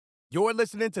You're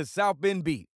listening to South Bend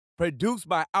Beat, produced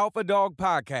by Alpha Dog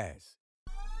Podcast.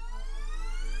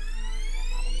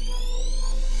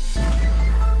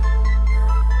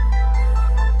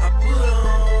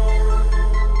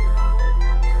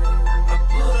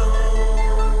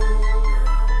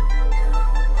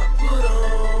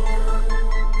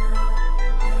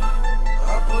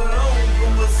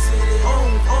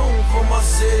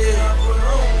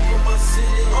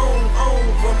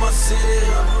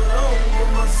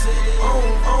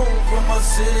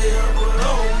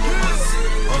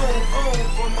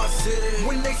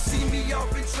 When they see me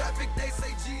off in traffic, they say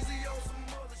Jeezy on some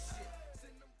other shit.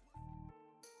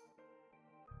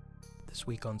 This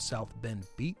week on South Bend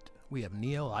Beat, we have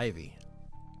Niele Ivey.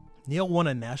 Niele won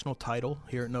a national title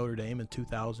here at Notre Dame in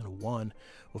 2001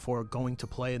 before going to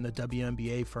play in the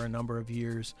WNBA for a number of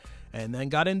years and then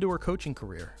got into her coaching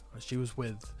career. She was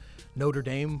with Notre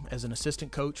Dame as an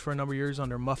assistant coach for a number of years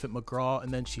under Muffet McGraw,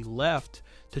 and then she left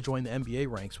to join the NBA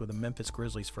ranks with the Memphis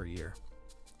Grizzlies for a year.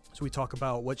 So we talk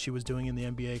about what she was doing in the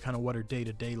NBA, kind of what her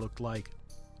day-to-day looked like,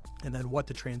 and then what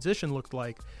the transition looked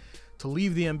like to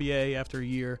leave the NBA after a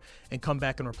year and come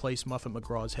back and replace Muffet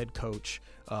McGraw as head coach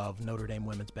of Notre Dame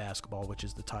women's basketball, which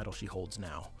is the title she holds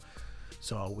now.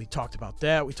 So we talked about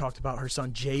that. We talked about her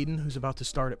son Jaden, who's about to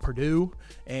start at Purdue,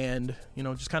 and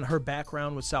just kind of her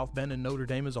background with South Bend and Notre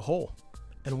Dame as a whole.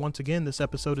 And once again, this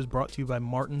episode is brought to you by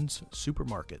Martin's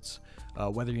Supermarkets.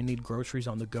 Whether you need groceries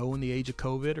on the go in the age of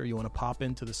COVID, or you want to pop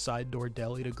into the side door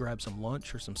deli to grab some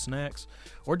lunch or some snacks,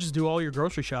 or just do all your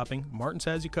grocery shopping, Martin's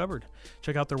has you covered.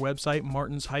 Check out their website,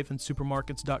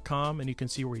 martins-supermarkets.com, and you can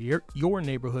see where your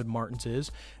neighborhood Martin's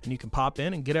is, and you can pop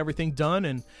in and get everything done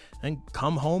and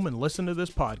come home and listen to this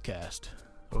podcast.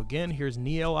 So again, here's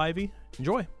Niele Ivey.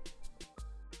 Enjoy.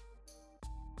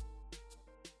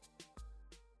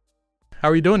 How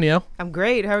are you doing, Niele? I'm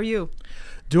great. How are you?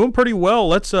 Doing pretty well.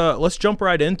 Let's jump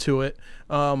right into it.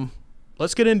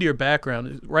 Let's get into your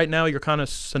background. Right now, you're kind of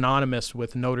synonymous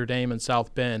with Notre Dame and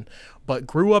South Bend, but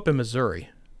grew up in Missouri,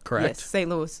 correct? Yes, St.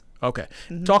 Louis. Okay.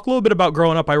 Mm-hmm. Talk a little bit about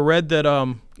growing up. I read that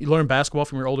you learned basketball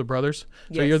from your older brothers.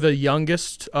 So Yes. You're the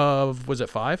youngest of, was it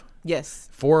 5? Yes.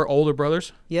 4 older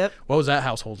brothers? Yep. What was that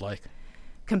household like?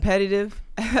 Competitive.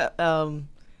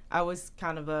 I was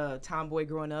kind of a tomboy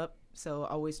growing up, so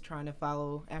always trying to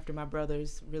follow after my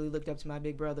brothers. Really looked up to my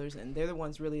big brothers, and they're the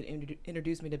ones really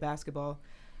introduced me to basketball.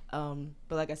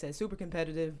 But like I said, super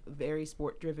competitive, very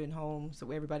sport-driven home.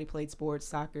 So everybody played sports,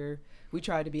 soccer. We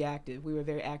tried to be active. We were a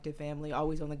very active family,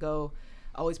 always on the go,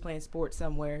 always playing sports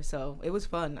somewhere. So it was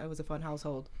fun. It was a fun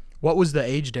household. What was the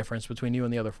age difference between you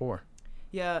and the other 4?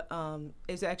 Yeah,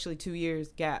 it's actually 2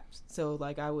 years gaps. So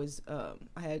like I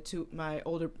had my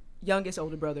youngest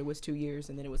older brother was 2 years,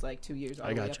 and then it was like 2 years all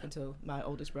the way up until my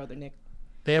oldest brother, Nick.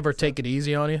 They ever take it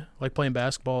easy on you, like playing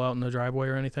basketball out in the driveway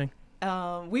or anything?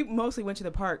 We mostly went to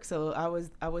the park, so I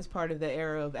was part of the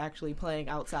era of actually playing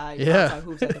outside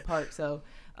hoops at the park. So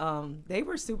they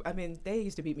were super. I mean, they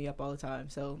used to beat me up all the time.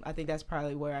 So I think that's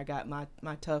probably where I got my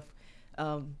tough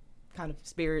kind of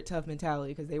spirit, tough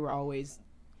mentality, because they were always,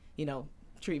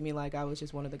 treat me like I was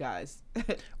just one of the guys.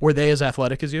 Were they as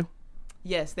athletic as you?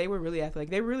 Yes, they were really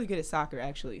athletic. They were really good at soccer,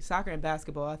 actually. Soccer and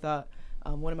basketball, I thought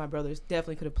one of my brothers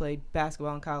definitely could have played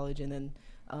basketball in college, and then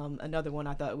another one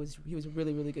I thought he was a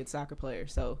really, really good soccer player.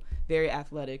 So very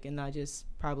athletic, and I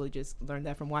probably learned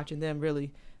that from watching them,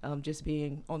 really, just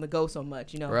being on the go so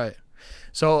much, Right.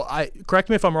 So correct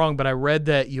me if I'm wrong, but I read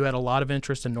that you had a lot of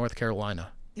interest in North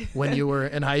Carolina when you were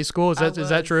in high school. Is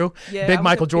that true? Yeah, big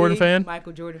Michael Jordan fan?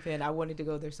 Michael Jordan fan. I wanted to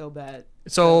go there so bad.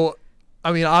 So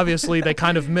I mean, obviously they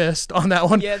kind of missed on that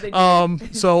one. Yeah, they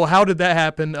did. So how did that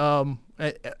happen?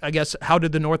 I guess, how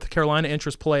did the North Carolina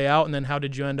interest play out, and then how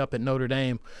did you end up at Notre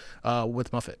Dame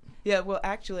with Muffet? Yeah, well,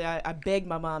 actually, I begged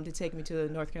my mom to take me to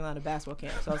the North Carolina basketball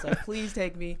camp. So I was like, please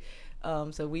take me.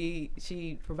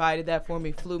 She provided that for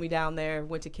me, flew me down there,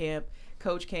 went to camp.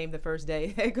 Coach came the first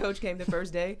day. Head coach came the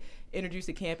first day, introduced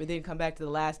the camp, and then come back to the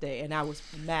last day, and I was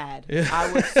mad. Yeah.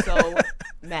 I was so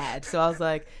mad. So I was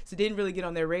like, didn't really get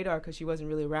on their radar because she wasn't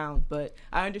really around. But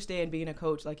I understand being a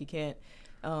coach, like you can't.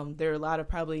 There are a lot of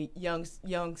probably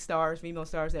young stars, female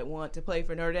stars that want to play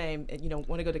for Notre Dame and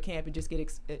want to go to camp and just get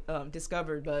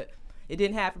discovered, but it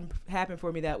didn't happen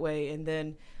for me that way. And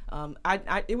then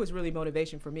it was really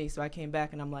motivation for me. So I came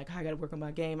back and I'm like, I got to work on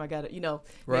my game. I got to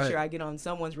make sure I get on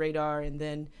someone's radar. And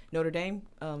then Notre Dame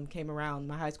came around.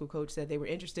 My high school coach said they were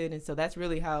interested, and so that's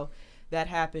really how that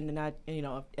happened.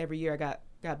 And every year I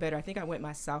got better. I think I went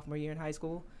my sophomore year in high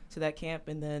school to that camp,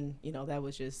 and then that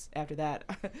was just after that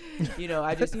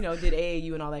I just did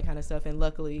AAU and all that kind of stuff, and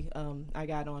luckily I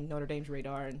got on Notre Dame's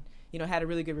radar, and had a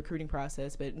really good recruiting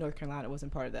process, but North Carolina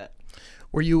wasn't part of that.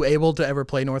 Were you able to ever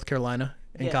play North Carolina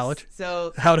in Yes. college?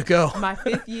 So How'd it go? my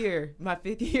fifth year,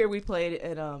 we played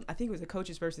at I think it was the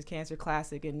Coaches versus Cancer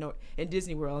Classic in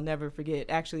Disney World. I'll never forget.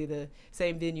 Actually, the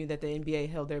same venue that the NBA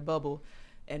held their bubble,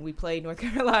 and we played North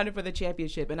Carolina for the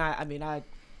championship. And I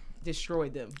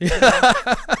destroyed them.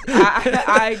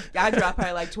 I dropped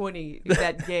probably like 20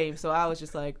 that game, so I was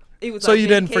just like, it was. So like you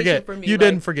didn't vindication forget. for me. You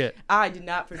didn't forget. I did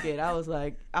not forget. I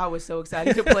was so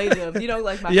excited to play them.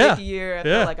 Like my Yeah. fifth year, I Yeah.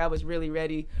 felt like I was really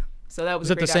ready. So that was. Was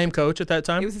a it the great same coach at that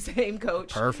time? It was the same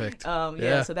coach. Perfect.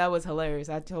 Yeah. So that was hilarious.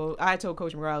 I told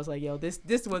Coach Morale, I was like, yo, this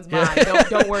one's mine.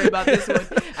 Don't worry about this one.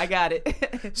 I got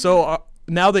it. So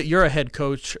now that you're a head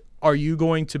coach, are you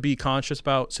going to be conscious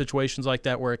about situations like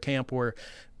that where at camp where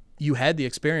you had the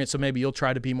experience, so maybe you'll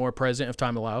try to be more present if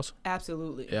time allows?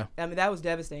 Absolutely. Yeah. I mean, that was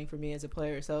devastating for me as a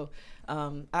player. So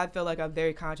I feel like I'm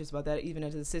very conscious about that, even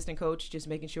as an assistant coach, just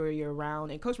making sure you're around.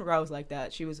 And Coach McGraw was like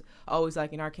that. She was always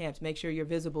like, in our camps, make sure you're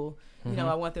visible.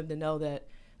 I want them to know that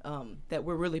that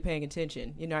we're really paying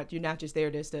attention. You're not just there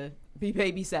just to be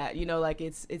babysat. Like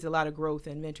it's a lot of growth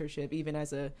and mentorship,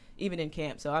 even in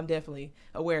camp. So I'm definitely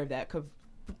aware of that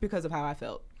because of how I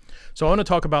felt. So I want to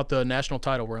talk about the national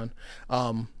title run.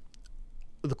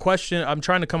 The question, I'm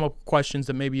trying to come up with questions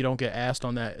that maybe you don't get asked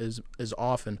on that as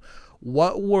often.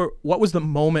 What was the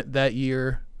moment that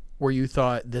year where you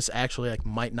thought this actually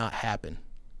might not happen?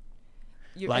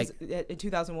 In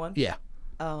 2001? Yeah.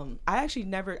 I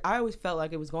always felt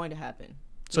like it was going to happen.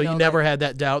 So you never had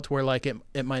that doubt to where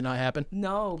it might not happen?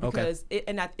 No, because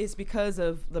it's because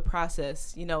of the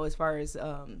process, as far as,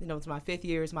 it's my fifth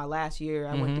year, it's my last year.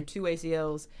 I went through 2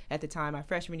 ACLs at the time, my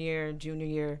freshman year and junior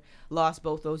year, lost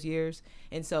both those years.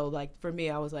 And so for me,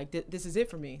 I was like, this is it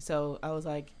for me. So I was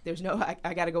like,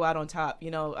 I got to go out on top.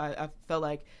 I felt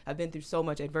like I've been through so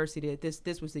much adversity that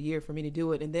this was the year for me to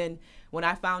do it. And then when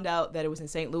I found out that it was in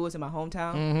St. Louis, in my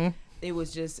hometown, it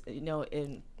was just,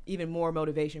 even more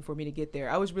motivation for me to get there.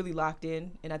 I was really locked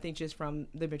in, and I think just from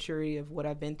the maturity of what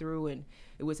I've been through, and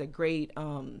it was a great,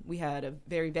 we had a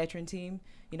very veteran team.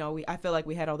 I felt like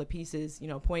we had all the pieces,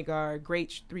 point guard,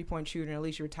 great 3-point shooter,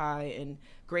 Alicia Ratai, and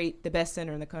the best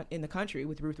center in the country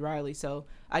with Ruth Riley. So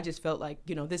I just felt like,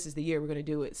 this is the year we're going to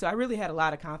do it. So I really had a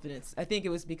lot of confidence. I think it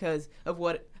was because of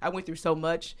what I went through so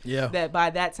much that by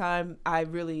that time I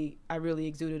really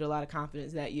exuded a lot of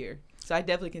confidence that year. So I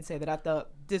definitely can say that I thought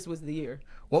this was the year.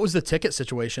 What was the ticket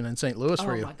situation in St. Louis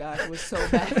for you? Oh my gosh, it was so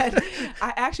bad.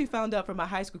 I actually found out from my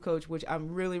high school coach, which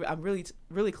I'm really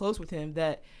close with him,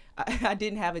 that I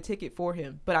didn't have a ticket for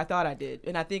him, but I thought I did.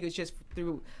 And I think it's just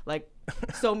through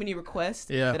so many requests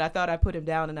that I thought I put him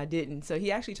down and I didn't. So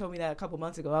he actually told me that a couple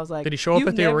months ago. I was like, did he show up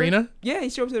at the arena? Yeah, he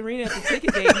showed up to the arena at the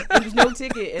ticket gate. There was no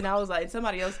ticket. And I was like, and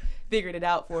somebody else figured it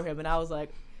out for him. And I was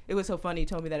like, it was so funny. He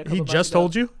told me that a couple months ago. He just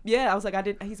told you? Yeah, I was like, I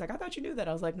didn't. He's like, I thought you knew that.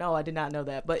 I was like, no, I did not know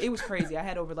that. But it was crazy. I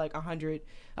had over 100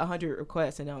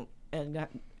 requests, and I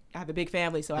have a big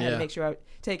family, so I had to make sure I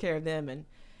take care of them, and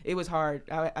it was hard.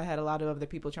 I had a lot of other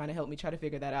people trying to help me try to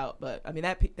figure that out. But I mean,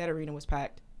 that arena was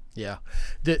packed. Yeah.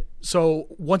 So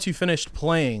once you finished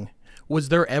playing, was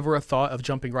there ever a thought of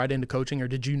jumping right into coaching, or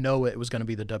did you know it was going to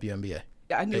be the WNBA?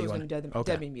 I knew it was going to be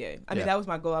WNBA. I mean, that was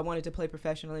my goal. I wanted to play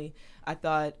professionally. I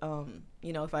thought,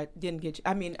 if I didn't get,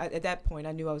 at that point,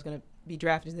 I knew I was going to be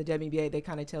drafted in the WNBA. They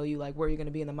kind of tell you where you're going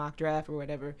to be in the mock draft or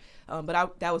whatever.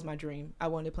 But that was my dream. I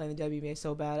wanted to play in the WNBA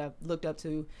so bad. I looked up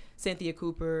to Cynthia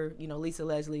Cooper, Lisa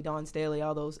Leslie, Dawn Staley,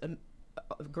 all those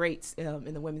greats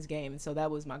in the women's game. And so that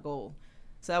was my goal.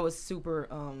 So that was super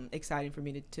exciting for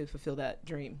me to fulfill that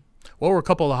dream. What were a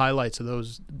couple of the highlights of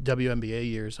those WNBA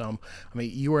years?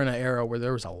 You were in an era where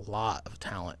there was a lot of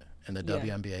talent in the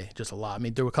WNBA, just a lot.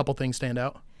 There were a couple things stand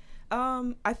out.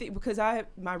 I think because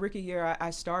my rookie year,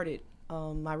 I started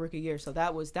my rookie year, so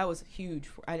that was huge.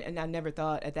 And I never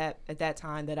thought at that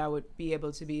time that I would be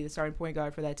able to be the starting point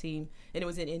guard for that team. And it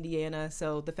was in Indiana,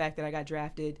 so the fact that I got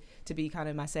drafted to be kind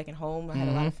of my second home, I had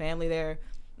a lot of family there.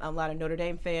 A lot of Notre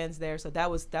Dame fans there, so that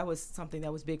was something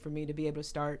that was big for me to be able to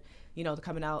start.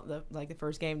 Coming out the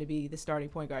first game to be the starting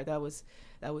point guard. That was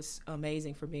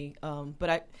amazing for me.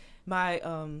 But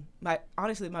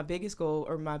honestly, my biggest goal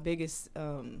or my biggest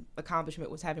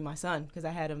accomplishment was having my son, because I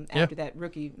had him after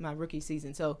my rookie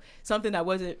season. So something I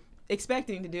wasn't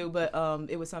expecting to do, but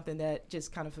it was something that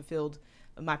just kind of fulfilled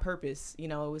my purpose. It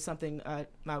was something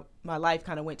my life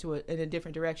kind of went in a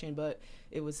different direction, but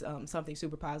it was something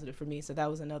super positive for me. So that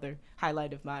was another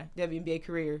highlight of my WNBA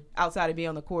career outside of being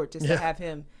on the court, just to have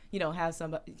him,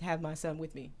 have my son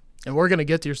with me. And we're going to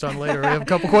get to your son later. We have a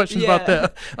couple questions about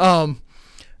that.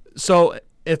 So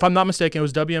if I'm not mistaken, it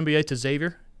was WNBA to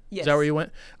Xavier Is that where you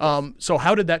went? So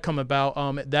how did that come about?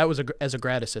 That was as a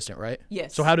grad assistant, right?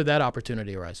 Yes. So how did that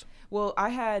opportunity arise? Well, I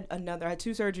had 2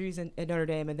 surgeries at Notre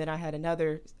Dame, and then I had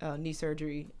another knee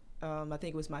surgery. I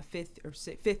think it was my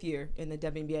fifth year in the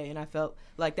WNBA, and I felt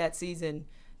like that season,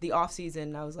 the off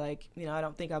season, I was like, I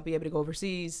don't think I'll be able to go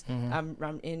overseas.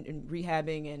 I'm in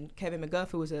rehabbing, and Kevin McGuff,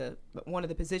 who was one of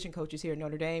the position coaches here at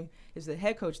Notre Dame, is the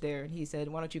head coach there, and he said,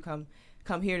 why don't you come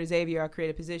here to Xavier? I'll create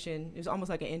a position. It was almost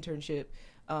like an internship.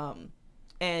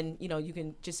 And, you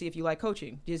can just see if you like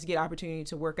coaching. Just get opportunity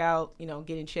to work out,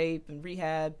 get in shape and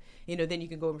rehab, then you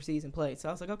can go overseas and play. So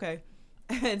I was like, okay.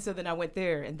 And so then I went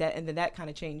there, and then that kind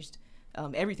of changed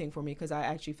everything for me, because I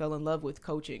actually fell in love with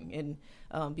coaching.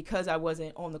 And because I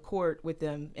wasn't on the court with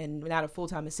them and not a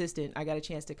full-time assistant, I got a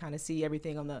chance to kind of see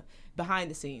everything on the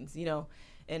behind the scenes,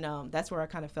 And that's where I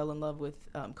kind of fell in love with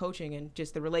coaching and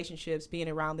just the relationships, being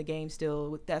around the game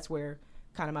still. That's where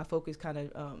kind of my focus kind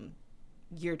of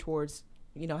geared towards,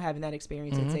 having that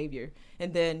experience at Xavier.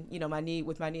 And then, my knee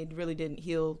really didn't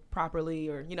heal properly,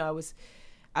 or,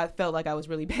 I felt like I was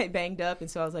really banged up. And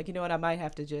so I was like, you know what, I might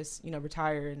have to just,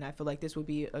 retire. And I feel like this would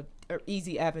be a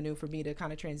easy avenue for me to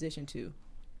kind of transition to.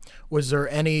 Was there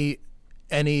any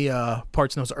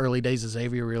parts in those early days of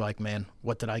Xavier where you're like, man,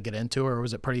 what did I get into? Or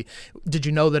was it did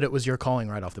you know that it was your calling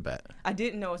right off the bat? I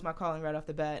didn't know it was my calling right off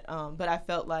the bat. But I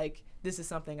felt like this is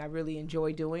something I really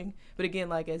enjoy doing. But again,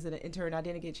 like as an intern, I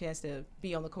didn't get a chance to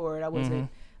be on the court. I wasn't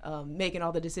making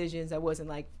all the decisions. I wasn't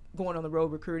like going on the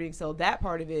road recruiting. So that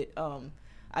part of it,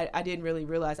 I didn't really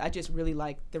realize. I just really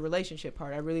liked the relationship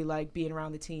part. I really liked being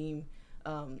around the team.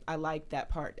 I liked that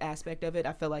aspect of it.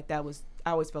 I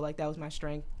always felt like that was my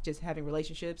strength, just having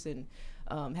relationships and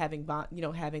having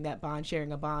that bond,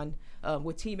 sharing a bond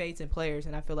with teammates and players.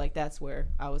 And I feel like that's where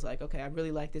I was like, okay, I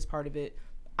really like this part of it.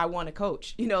 I want to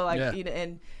coach,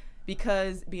 and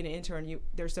because being an intern,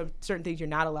 there's some certain things you're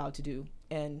not allowed to do.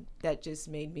 And that just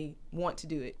made me want to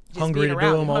do it. Just hungry to do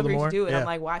them all the more. To do it. Yeah. I'm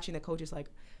like watching the coaches like,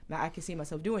 I can see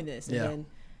myself doing this. And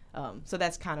then, so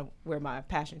that's kind of where my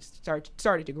passion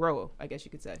started to grow, I guess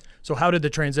you could say. So how did the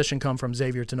transition come from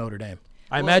Xavier to Notre Dame?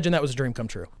 I imagine that was a dream come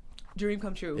true. Dream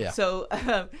come true. Yeah. So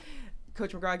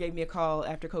Coach McGraw gave me a call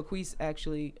after Coach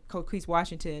Queese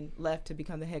Washington left to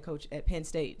become the head coach at Penn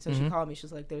State. So she called me. She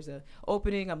was like, there's an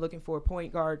opening. I'm looking for a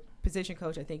point guard position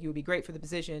coach. I think you would be great for the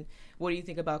position. What do you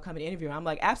think about coming to interview? I'm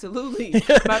like, absolutely.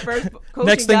 My first coaching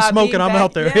Next thing smoking, I'm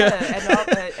out there.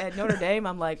 Yeah. At Notre Dame,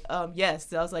 I'm like, yes.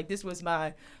 So I was like, this was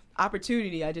my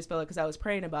opportunity. I just felt like, because I was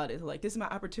praying about it, like, this is my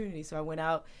opportunity. So I went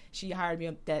out. She hired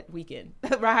me that weekend.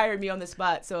 Hired me on the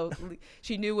spot. So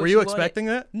she knew what Were she you wanted. expecting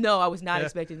that? No, I was not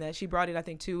expecting that. She brought in, I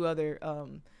think, 2 other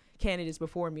candidates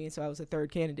before me, and so I was the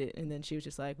 3rd candidate. And then she was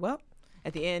just like, well,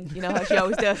 at the end, how she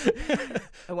always does,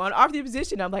 I want to offer you a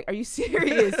position. I'm like, are you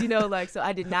serious? So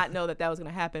I did not know that was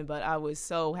going to happen, but I was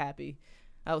so happy.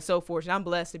 I was so fortunate. I'm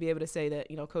blessed to be able to say that,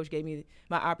 Coach gave me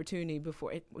my opportunity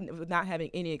before not having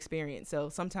any experience. So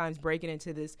sometimes breaking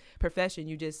into this profession,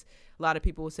 a lot of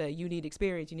people will say, you need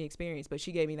experience, but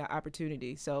she gave me that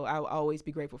opportunity. So I'll always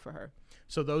be grateful for her.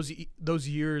 So those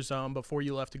years before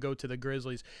you left to go to the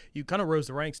Grizzlies, you kind of rose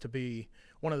the ranks to be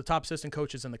one of the top assistant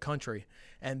coaches in the country.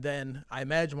 And then I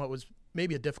imagine what was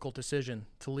maybe a difficult decision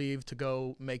to leave to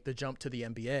go make the jump to the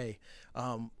NBA.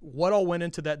 What all went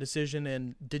into that decision,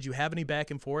 and did you have any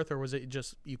back and forth, or was it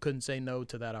just you couldn't say no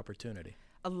to that opportunity?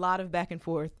 A lot of back and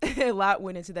forth. A lot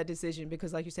went into that decision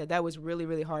because, like you said, that was really,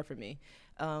 really hard for me.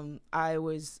 I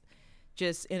was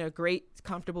just in a great,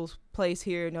 comfortable place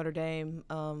here at Notre Dame,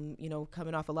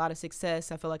 coming off a lot of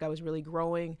success. I felt like I was really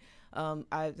growing. When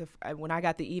I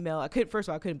got the email, I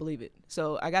couldn't believe it.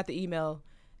 So I got the email,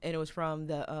 and it was from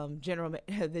the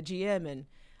the GM, and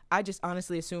I just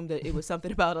honestly assumed that it was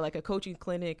something about like a coaching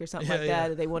clinic or something that.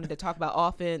 That they wanted to talk about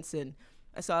offense, and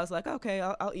so I was like, okay,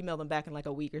 I'll email them back in like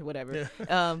a week or whatever.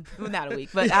 Yeah. Well, not a week,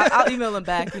 but I'll email them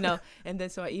back, And then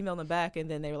so I emailed them back, and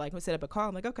then they were like, we'll set up a call.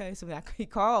 I'm like, okay. So when he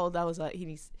called, I was like,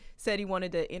 he said he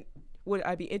wanted to, would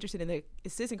I be interested in the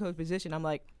assistant coach position? I'm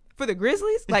like, for the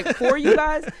Grizzlies? Like, for you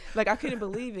guys? Like, I couldn't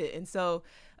believe it. And so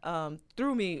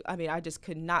through me, I just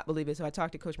could not believe it. So I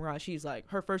talked to Coach Moran. She's like,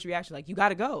 her first reaction, like, you got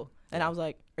to go. And I was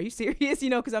like, are you serious?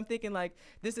 Because I'm thinking like,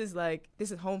 this is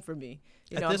home for me.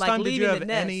 At this time, did you have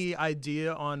any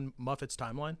idea on Muffet's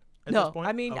timeline at this point?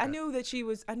 Okay. I knew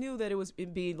that it was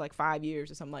it'd be like 5 years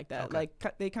or something like that. Okay.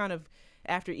 Like they kind of,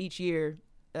 after each year,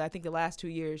 I think the last 2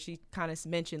 years, she kind of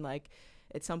mentioned like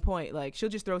at some point, like she'll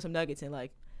just throw some nuggets in,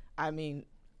 like, I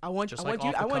want you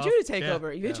to take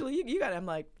over. Eventually, you got it. I'm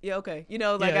like, yeah, okay.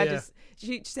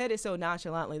 She said it so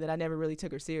nonchalantly that I never really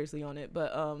took her seriously on it.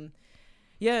 But,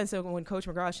 and so when Coach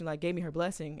McGraw, she like gave me her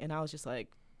blessing, and I was just like,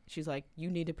 she's like, you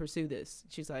need to pursue this.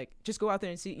 She's like, just go out there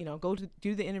and see, go to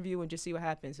do the interview and just see what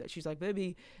happens. She's like, that'd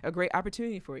be a great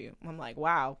opportunity for you. I'm like,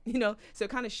 wow, so it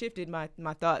kind of shifted my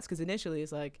thoughts, because initially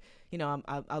it's like,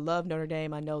 I love Notre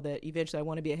Dame. I know that eventually I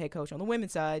want to be a head coach on the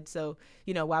women's side. So,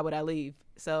 why would I leave?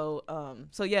 So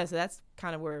that's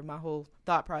kind of where my whole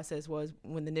thought process was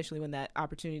when that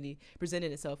opportunity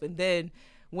presented itself. And then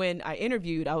when I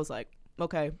interviewed, I was like,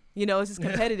 okay, it's just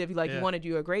competitive. You want to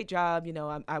do a great job.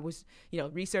 I was,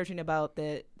 researching about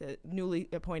the newly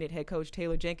appointed head coach,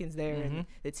 Taylor Jenkins there, and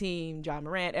the team, John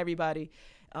Morant, everybody.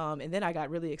 And then I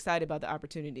got really excited about the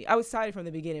opportunity. I was excited from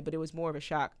the beginning, but it was more of a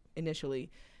shock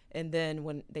initially. And then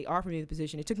when they offered me the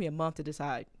position, it took me a month to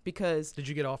decide, because. Did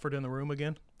you get offered in the room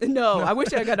again? No, I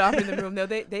wish I got offered in the room. No,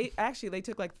 they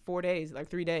took like 4 days, like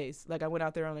 3 days. Like I went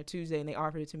out there on a Tuesday and they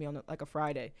offered it to me on a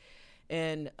Friday.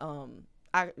 And,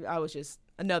 I was just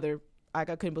I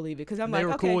couldn't believe it, because I'm like, they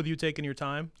were okay. cool with you taking your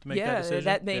time to make that decision?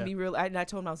 That made me real. And I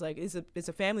told him, I was like, it's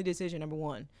a family decision, number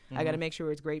one. I got to make sure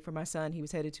it's great for my son. He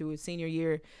was headed to his senior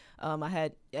year. I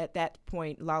had, at that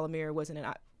point, La Lumiere wasn't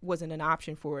an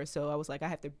option for us. So I was like, I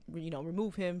have to,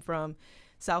 remove him from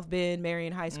South Bend,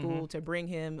 Marion High School, to bring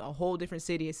him a whole different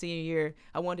city a senior year.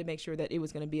 I wanted to make sure that it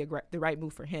was going to be the right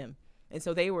move for him. And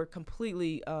so they were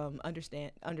completely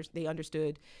they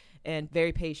understood and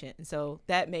very patient. And so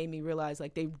that made me realize,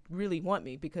 like, they really want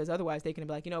me, because otherwise they can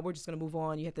be like, we're just going to move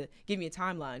on. You have to give me a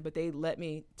timeline. But they let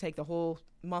me take the whole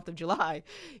month of July,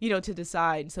 to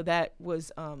decide. And so that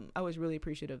was, I was really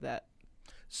appreciative of that.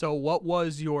 So what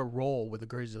was your role with the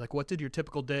Grizzlies? Like, what did your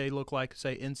typical day look like,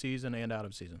 say, in season and out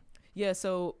of season? Yeah,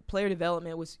 so player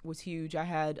development was huge. I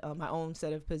had my own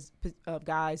set of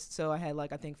guys. So I had,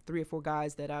 like, I think 3 or 4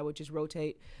 guys that I would just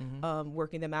rotate,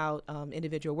 working them out,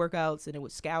 individual workouts, and it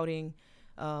was scouting,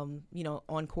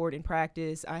 on court in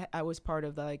practice. I was part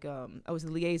of, like, I was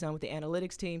the liaison with the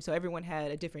analytics team. So everyone had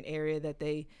a different area that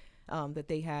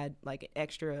they had, like,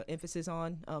 extra emphasis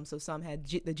on. So some had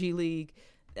the G League,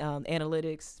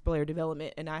 analytics, player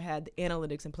development, and I had the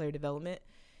analytics and player development.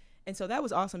 And so that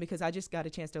was awesome, because I just got a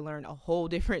chance to learn a whole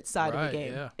different side of the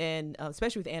game. Yeah. And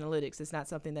especially with analytics, it's not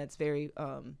something that's very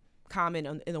common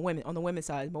on the women's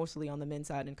side, mostly on the men's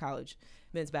side in college,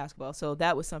 men's basketball. So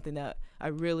that was something that I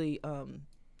really,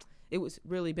 it was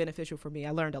really beneficial for me.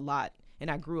 I learned a lot and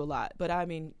I grew a lot. But I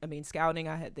mean, scouting,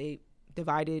 they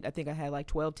divided. I think I had like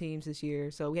 12 teams this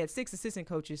year. So we had 6 assistant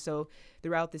coaches. So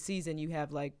throughout the season, you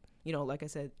have, like, like I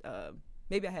said,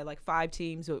 maybe I had like 5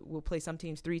 teams. We'll play some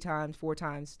teams 3 times, 4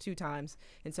 times, 2 times.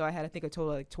 And so I had, I think, a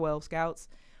total of like 12 scouts.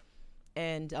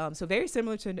 And so very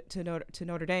similar to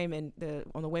Notre Dame and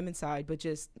on the women's side, but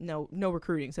just no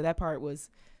recruiting. So that part was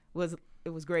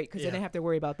great, because I didn't have to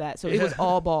worry about that. So it was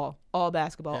all ball, all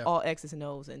basketball, all X's and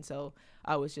O's. And so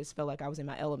I felt like I was in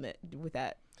my element with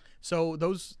that. So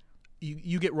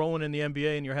you get rolling in the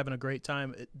NBA and you're having a great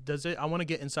time. I want to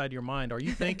get inside your mind. Are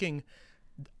you thinking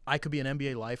I could be an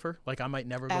NBA lifer? Like, I might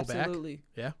never go back? Absolutely.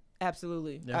 Yeah?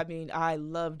 Absolutely. Yeah. I mean, I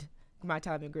loved my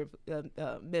time in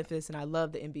Memphis, and I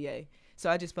loved the NBA. So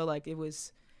I just felt like it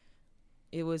was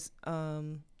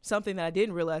something that I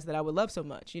didn't realize that I would love so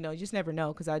much. You just never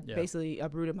know, because I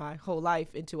rooted my whole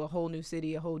life into a whole new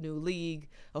city, a whole new league,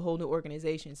 a whole new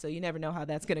organization. So you never know how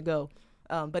that's going to go.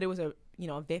 But it was a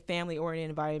family-oriented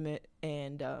environment,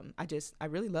 and I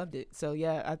really loved it. So,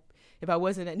 yeah, if I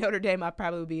wasn't at Notre Dame, I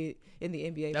probably would be in the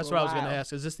NBA. That's for a what while. I was going to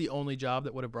ask. Is this the only job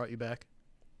that would have brought you back?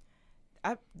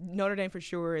 Notre Dame for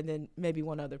sure, and then maybe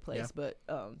one other place. Yeah.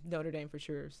 But Notre Dame for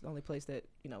sure is the only place that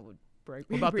would break.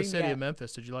 What about the city of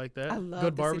Memphis? Did you like that? I love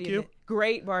good the barbecue.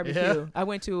 Great barbecue. Yeah. I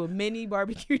went to a mini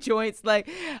barbecue joints. Like,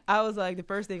 I was like, the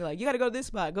first thing, like, you got to go to this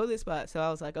spot, go to this spot. So I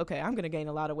was like, okay, I'm gonna gain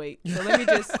a lot of weight. So let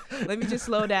me just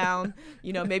slow down.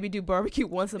 Maybe do barbecue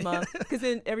once a month, because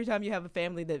then every time you have a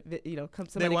family that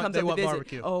comes up to visit,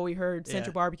 barbecue. Oh, we heard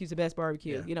Central Barbecue's the best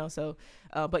barbecue. Yeah. So,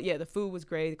 but yeah, the food was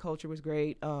great, the culture was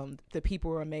great, the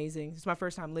people were amazing. It's my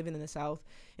first time living in the South,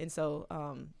 and so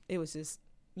it was just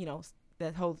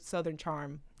that whole Southern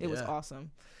charm. It was awesome.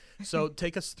 So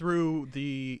take us through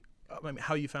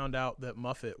how you found out that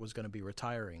Muffet was going to be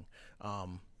retiring.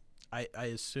 I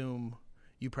assume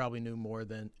you probably knew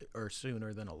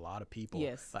sooner than a lot of people.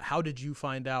 Yes. How did you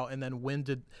find out? And then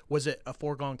was it a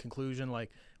foregone conclusion,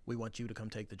 like, we want you to come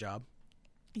take the job?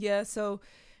 Yeah. So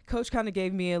Coach kind of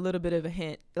gave me a little bit of a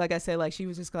hint. Like I said, like, she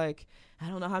was just like, I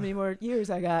don't know how many more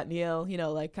years I got, Neil,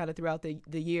 like, kind of throughout the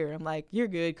year. I'm like, you're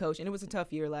good, Coach. And it was a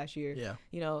tough year last year.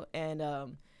 Yeah.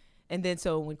 And then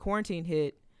so when quarantine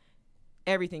hit,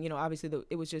 everything, obviously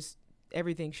it was just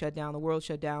everything shut down. The world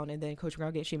shut down. And then Coach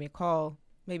McGraw gave me a call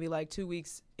maybe like 2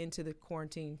 weeks into the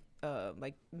quarantine,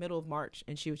 like middle of March.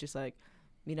 And she was just like,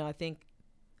 I think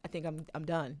I think I'm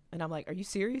done. And I'm like, are you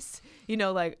serious? You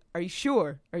know, like, are you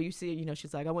sure? Are you serious? You know,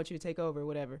 she's like, I want you to take over or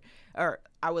whatever. Or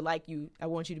I want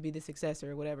you to be the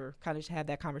successor or whatever. Kind of have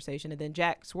that conversation. And then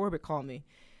Jack Swarbrick called me.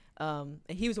 And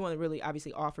he was the one that really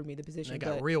obviously offered me the position. And it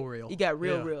got real. He got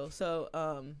real. So,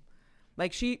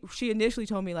 like she initially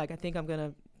told me like, I think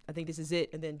this is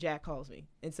it. And then Jack calls me.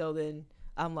 And so then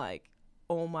I'm like,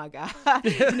 oh my God,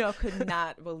 you know, could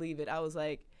not believe it. I was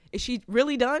like, is she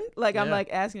really done? Like, I'm like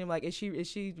asking him, like, is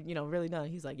she, you know, really done?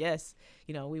 He's like, yes,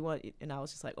 you know, we want it. And I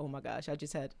was just like, oh my gosh, I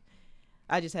just had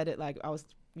it. Like, I was,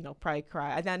 you know, probably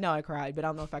cry. I know I cried, but I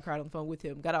don't know if I cried on the phone with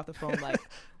him. Got off the phone, like,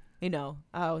 you know,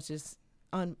 I was just,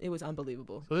 it was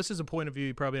unbelievable. So this is a point of view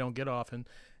you probably don't get off, and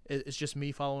it's just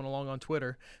me following along on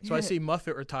Twitter. So I see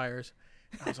Muffet retires.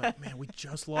 I was like, man, we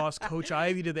just lost Coach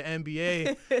Ivey to the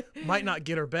NBA. Might not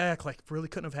get her back. Like, really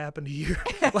couldn't have happened a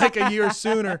year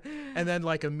sooner. And then,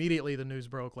 like, immediately the news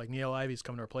broke, like, Niele Ivey's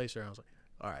coming to replace her. And I was like,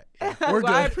 all right, yeah, we're good.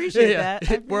 I appreciate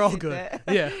that. We're all good.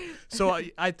 Yeah. So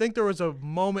I think there was a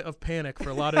moment of panic for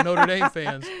a lot of Notre Dame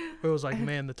fans. Where it was like,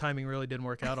 man, the timing really didn't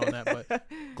work out on that. But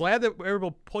glad that we were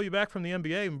able to pull you back from the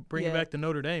NBA and bring you back to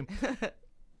Notre Dame.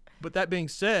 But that being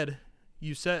said,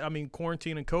 you said, I mean,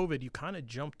 quarantine and COVID, you kind of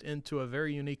jumped into a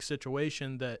very unique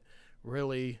situation that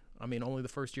really, I mean, only the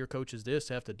first-year coaches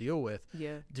have to deal with.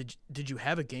 Yeah. Did you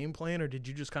have a game plan, or did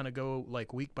you just kind of go,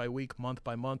 like, week by week, month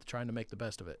by month, trying to make the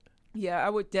best of it? Yeah, I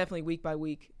would definitely week by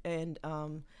week. And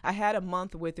I had a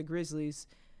month with the Grizzlies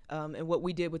and what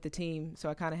we did with the team. So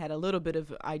I kind of had a little bit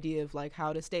of idea of, like,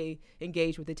 how to stay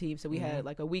engaged with the team. So we had,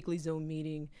 like, a weekly Zoom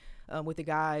meeting with the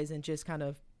guys and just kind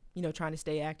of, you know, trying to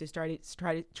stay active,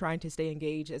 trying to stay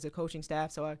engaged as a coaching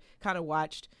staff. So I kind of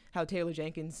watched how Taylor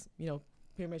Jenkins, you know,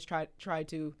 pretty much tried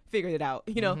to figure it out.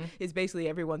 You know, it's basically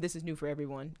everyone. This is new for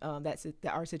everyone. That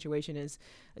our situation is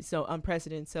so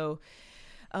unprecedented. So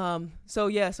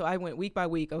I went week by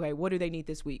week. Okay, what do they need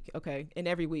this week? Okay, and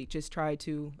every week just try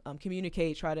to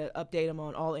communicate, try to update them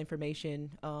on all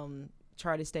information.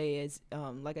 Try to stay as,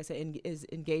 like I said, as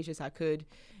engaged as I could,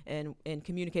 and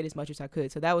communicate as much as I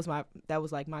could. So that was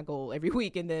like my goal every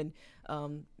week. And then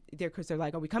because they're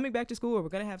like, are we coming back to school, or we're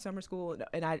going to have summer school?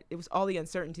 And it was all the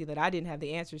uncertainty that I didn't have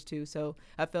the answers to. So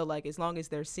I felt like as long as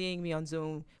they're seeing me on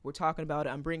Zoom, we're talking about it,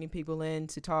 I'm bringing people in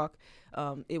to talk.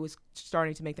 It was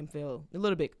starting to make them feel a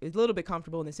little bit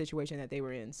comfortable in the situation that they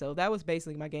were in. So that was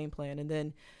basically my game plan. And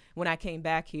then when I came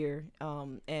back here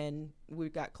and we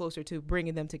got closer to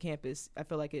bringing them to campus, I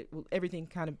feel like everything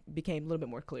kind of became a little bit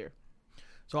more clear.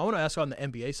 So I want to ask on the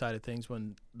NBA side of things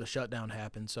when the shutdown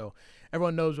happened. So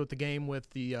everyone knows with the game with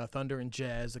the Thunder and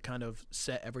Jazz that kind of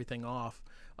set everything off.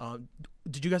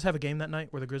 Did you guys have a game that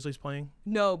night? Were the Grizzlies playing?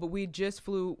 No, but we had just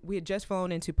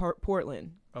flown into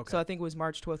Portland. Okay. So I think it was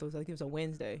March 12th. I think it was a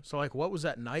Wednesday. So, like, what was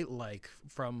that night like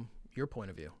from your point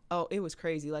of view? Oh, it was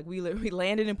crazy. Like, we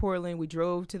landed in Portland. We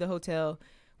drove to the hotel.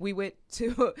 We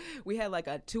had like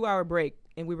a 2-hour break,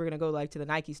 and we were going to go like to the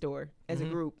Nike store as a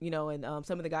group, you know, and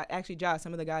some of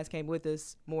the guys came with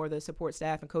us, more of the support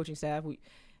staff and coaching staff.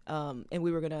 And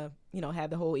we were going to, you know, have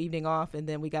the whole evening off. And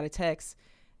then we got a text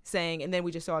saying, and then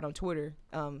we just saw it on Twitter,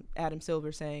 Adam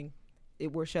Silver saying,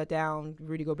 we're shut down.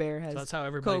 Rudy Gobert has So that's how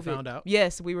everybody COVID. found out?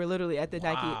 Yes, we were literally at the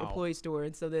Wow. Nike employee store.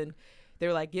 And so then they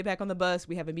were like, get back on the bus.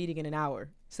 We have a meeting in an hour.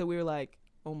 So we were like,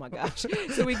 oh my gosh.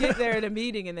 So we get there at a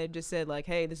meeting, and they just said like,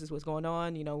 hey, this is what's going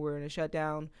on. You know, we're in a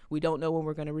shutdown. We don't know when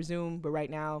we're going to resume, but right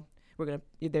now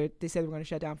they said we're going to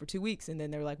shut down for 2 weeks. And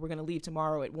then they're like, we're going to leave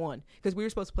tomorrow at 1, because we were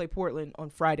supposed to play Portland on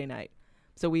Friday night.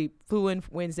 So we flew in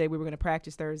Wednesday. We were going to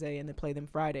practice Thursday and then play them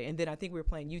Friday. And then I think we were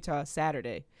playing Utah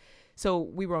Saturday. So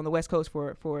we were on the West Coast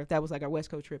for that was like our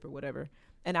West Coast trip or whatever.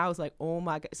 And I was like, oh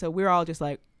my God. So we were all just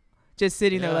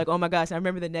sitting there like, oh my gosh. And I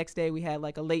remember the next day we had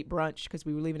like a late brunch because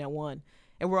we were leaving at 1.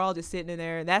 And we're all just sitting in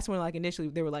there. And that's when like initially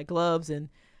there were like gloves, and,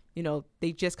 you know,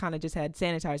 they just kind of just had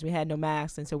sanitizers. We had no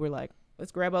masks. And so we're like,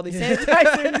 let's grab all these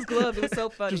sanitizers and these gloves. It was so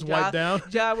funny. Just wipe down.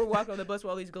 We're walking on the bus with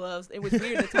all these gloves. It was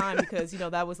weird at the time because, you know,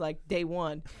 that was like day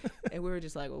 1. And we were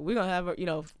just like, well, we're going to have, you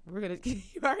know, we're going to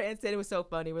keep our hands steady. It was so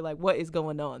funny. We're like, what is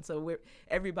going on? So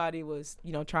everybody was,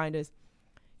 you know, trying to,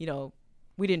 you know,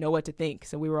 we didn't know what to think.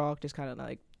 So we were all just kind of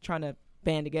like trying to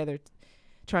band together,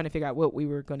 trying to figure out what we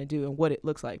were going to do and what it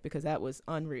looks like, because that was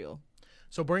unreal.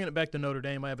 So bringing it back to Notre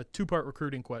Dame, I have a 2-part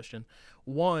recruiting question.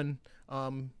 One,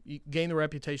 you gain the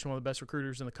reputation of one of the best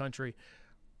recruiters in the country.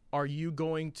 Are you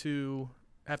going to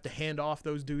have to hand off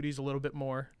those duties a little bit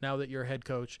more now that you're a head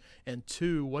coach? And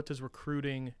 2, what does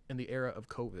recruiting in the era of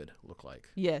COVID look like?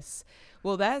 Yes.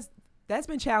 Well, that's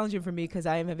been challenging for me because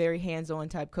I am a very hands-on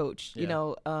type coach, you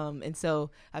know, and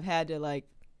so I've had to like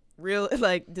real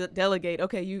like delegate.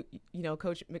 Okay, you know,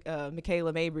 Coach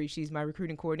Michaela Mabry, she's my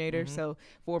recruiting coordinator, so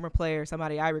former player,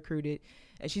 somebody I recruited,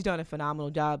 and she's done a phenomenal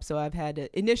job. So I've had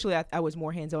to, initially I was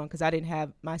more hands-on because I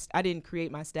didn't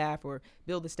create my staff or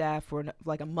build the staff for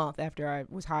like a month after I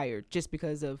was hired, just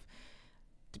because of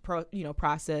the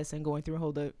process and going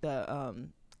through the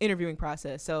interviewing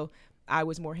process. So I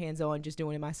was more hands-on, just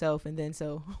doing it myself. And then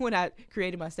so when I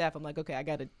created my staff, I'm like, okay, I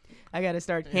gotta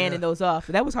start handing those off.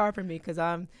 But that was hard for me because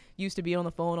I'm used to be on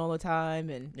the phone all the time.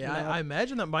 And I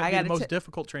imagine that might be the most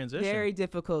difficult transition. Very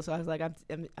difficult. So I was like,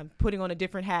 I'm putting on a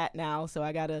different hat now, so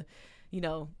I gotta,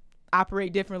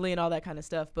 operate differently and all that kind of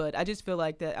stuff. But I just feel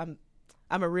like that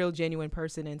I'm a real genuine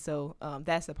person, and so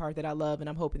that's the part that I love, and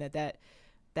I'm hoping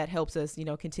that helps us,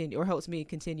 continue, or helps me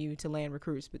continue to land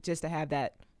recruits, but just to have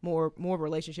that more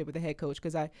relationship with the head coach.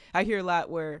 Because I hear a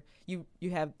lot where you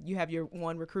have your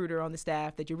one recruiter on the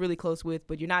staff that you're really close with,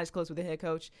 but you're not as close with the head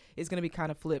coach. It's going to be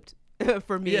kind of flipped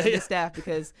for me and the staff,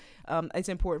 because it's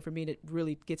important for me to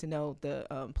really get to know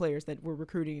the players that we're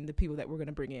recruiting, the people that we're going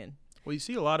to bring in. Well, you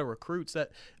see a lot of recruits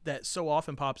that so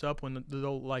often pops up when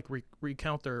they'll like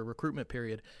recount their recruitment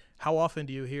period. How often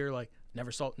do you hear like,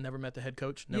 never met the head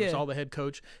coach, never saw the head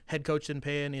coach didn't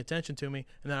pay any attention to me,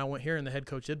 and then I went here and the head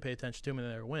coach did pay attention to me and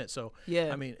they never went. So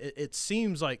I mean, it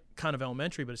seems like kind of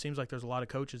elementary, but it seems like there's a lot of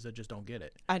coaches that just don't get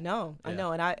it. I know,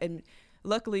 and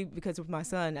luckily, because of my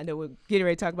son, I know we're getting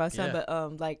ready to talk about son,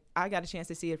 but like I got a chance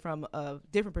to see it from a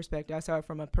different perspective. I saw it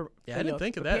from a I didn't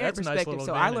think of that. That's a nice little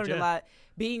so advantage, I learned a lot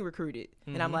being recruited,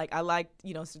 and I'm like, I liked,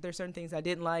 so there's certain things I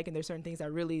didn't like, and there's certain things I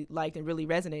really liked and really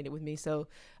resonated with me. So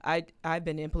I've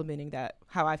been implementing that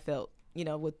how I felt,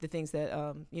 with the things that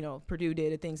Purdue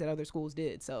did, and things that other schools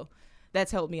did. So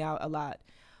that's helped me out a lot.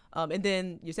 And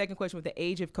then your second question with the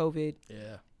age of COVID.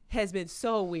 Yeah. Has been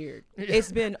so weird.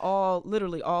 It's been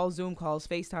literally all Zoom calls,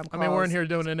 FaceTime calls. I mean, we're in here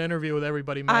doing an interview with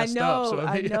everybody masked up. So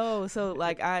I know. So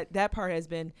like that part has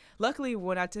been, luckily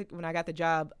when I got the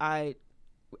job, I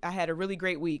had a really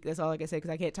great week. That's all I can say, because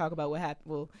I can't talk about what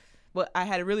happened. Well, I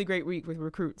had a really great week with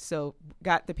recruits. So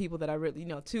got the people that I really,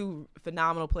 two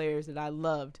phenomenal players that I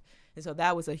loved. And so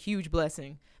that was a huge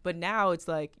blessing. But now it's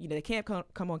like, they can't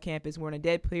come on campus. We're in a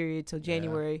dead period till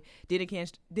January. Didn't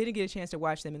get a chance to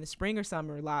watch them in the spring or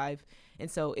summer live. And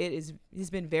so it's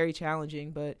been very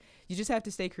challenging. But you just have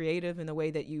to stay creative in the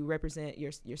way that you represent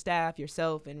your staff,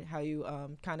 yourself, and how you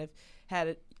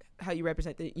how you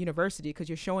represent the university, because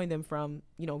you're showing them from,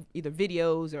 either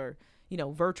videos or,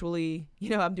 virtually,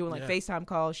 I'm doing like FaceTime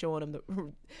calls, showing them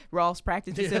the Ross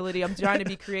practice facility. I'm trying to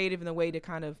be creative in the way to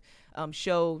kind of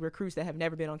show recruits that have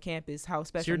never been on campus how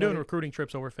special. So you're doing recruiting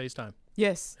trips over FaceTime?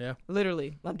 Yes. Yeah.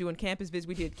 Literally. I'm doing campus visits.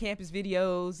 We did campus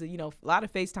videos, a lot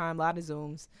of FaceTime, a lot of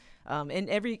Zooms. And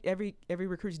every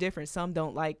recruit's different. Some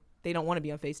they don't want to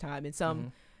be on FaceTime, and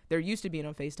some they're used to being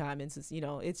on FaceTime. And since,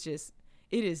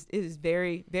 it is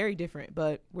very, very different,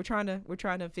 but we're trying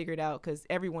to figure it out, because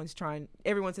everyone's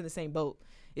in the same boat.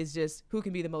 It's just who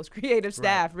can be the most creative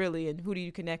staff, really, and who do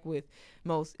you connect with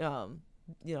most,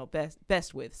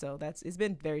 best with. So it's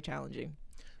been very challenging.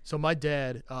 So my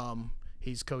dad,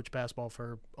 he's coached basketball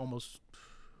for almost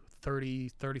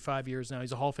 35 years now.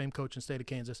 He's a Hall of Fame coach in the state of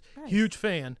Kansas. Nice. Huge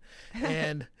fan.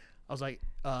 And I was like,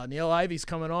 Neil Ivy's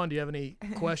coming on. Do you have any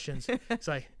questions? He's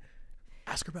like,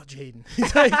 ask her about Jaden.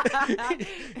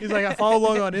 He's like, I follow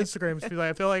along on Instagram. He's like,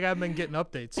 I feel like I haven't been getting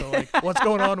updates. So like, what's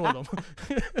going on with him?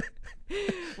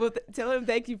 Well, tell him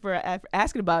thank you for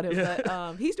asking about him. Yeah.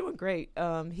 But he's doing great.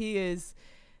 He is.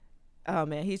 Oh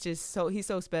man, he's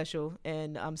so special,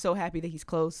 and I'm so happy that he's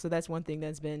close. So that's one thing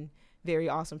that's been very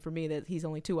awesome for me, that he's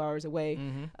only 2 hours away.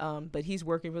 But he's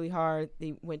working really hard.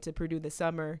 He went to Purdue this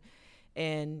summer,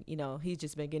 and he's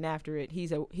just been getting after it.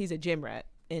 He's a gym rat.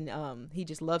 And he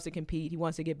just loves to compete. He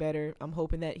wants to get better. I'm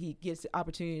hoping that he gets the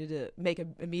opportunity to make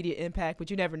an immediate impact, but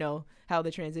you never know how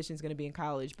the transition is going to be in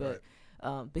college. But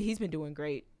but he's been doing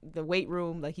great. The weight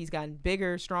room, like, he's gotten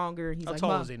bigger, stronger. He's how like, tall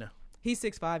Mom, is he now? He's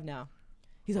 6'5" now.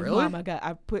 He's like, really? Mom,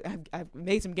 I've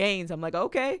made some gains. I'm like,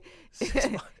 okay.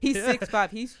 He's 6'5".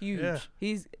 He's huge. Yeah.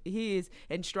 He is,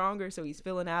 and stronger. So he's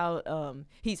filling out.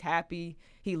 He's happy.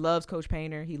 He loves Coach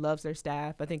Painter. He loves their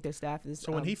staff. I think their staff is.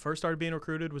 So when he first started being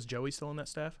recruited, was Joey still on that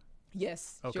staff?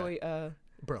 Yes. Okay. Joey.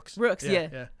 Brooks.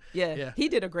 Yeah. He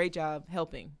did a great job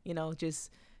helping. Just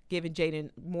giving Jaden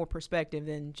more perspective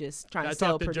than just trying to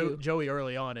sell Purdue. I talked to Joey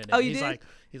early on, and you did?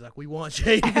 He's like, we want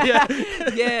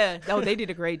Jaden. Yeah. Oh, they did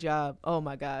a great job. Oh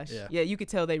my gosh. Yeah. You could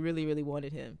tell they really, really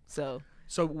wanted him. So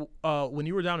when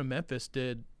you were down in Memphis,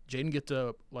 did Jaden get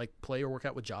to like play or work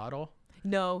out with Ja at all?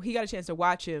 No, he got a chance to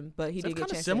watch him, but he didn't get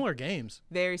a chance. Similar games.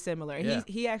 Very similar. And Yeah.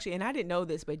 he actually, and I didn't know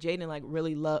this, but Jaden like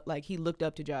really loved, like he looked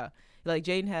up to Ja. Like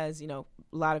Jaden has, a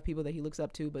lot of people that he looks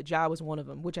up to, but Ja was one of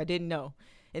them, which I didn't know.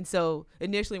 And so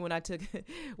initially when I told him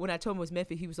it was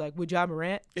Memphis, he was like, "With Ja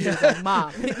Morant?" He was like,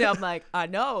 "Mom." I'm like, "I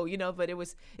know," but it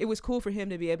was cool for him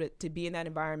to be able to be in that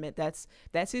environment. That's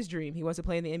his dream. He wants to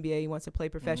play in the NBA. He wants to play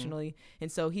professionally.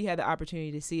 And so he had the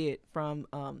opportunity to see it from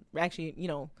actually,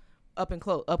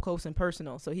 up close and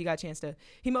personal. So he got a chance to.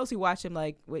 He mostly watched him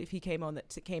like if he came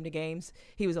to games.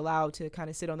 He was allowed to kind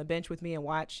of sit on the bench with me and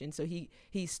watch. And so he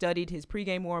studied his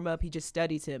pregame warm up. He just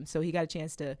studied him. So he got a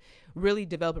chance to really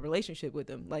develop a relationship with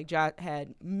him. Like Ja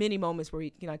had many moments where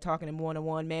he talking to him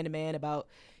one-on-one, man-to-man about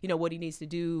what he needs to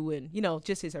do and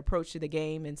just his approach to the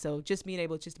game. And so just being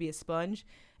able just to be a sponge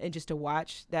and just to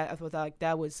watch that, I thought like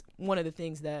that was one of the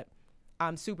things that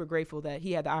I'm super grateful that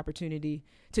he had the opportunity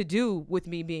to do with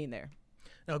me being there.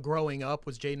 Now, growing up,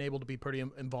 was Jaden able to be pretty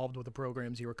involved with the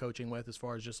programs you were coaching with as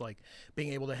far as just like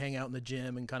being able to hang out in the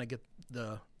gym and kind of get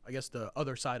the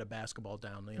other side of basketball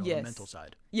down, Yes. the mental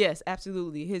side? Yes,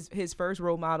 absolutely. His first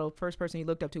role model, first person he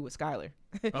looked up to was Skylar.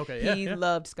 Okay, yeah. He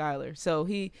loved Skylar. So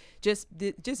he just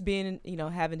being,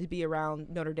 having to be around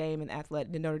Notre Dame and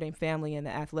the Notre Dame family and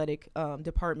the athletic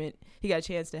department, he got a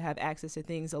chance to have access to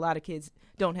things a lot of kids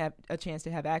don't have a chance to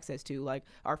have access to, like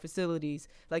our facilities,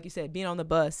 like you said, being on the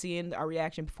bus, seeing our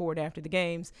reaction before and after the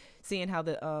games, seeing how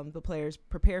the players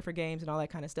prepare for games and all that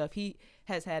kind of stuff. He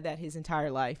has had that his entire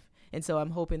life. And so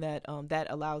I'm hoping that that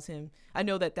allows him. I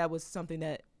know that was something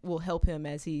that will help him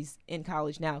as he's in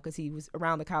college now, because he was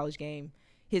around the college game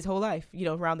his whole life,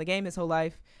 around the game his whole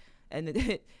life.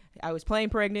 And I was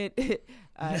playing pregnant.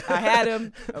 I had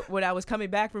him when I was coming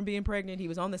back from being pregnant. He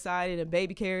was on the side in a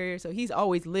baby carrier. So he's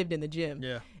always lived in the gym.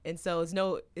 Yeah. And so it's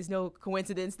no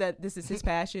coincidence that this is his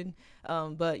passion.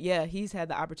 But yeah, he's had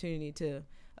the opportunity to,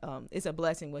 it's a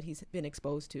blessing what he's been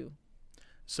exposed to.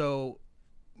 So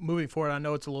moving forward, I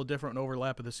know it's a little different in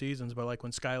overlap of the seasons, but like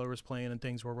when Skylar was playing and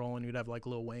things were rolling, you'd have like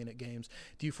Lil Wayne at games.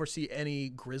 Do you foresee any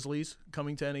Grizzlies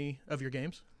coming to any of your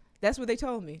games? That's what they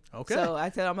told me. Okay. So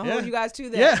I said, I'm going to hold you guys to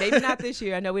that. Yeah. Maybe not this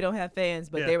year. I know we don't have fans,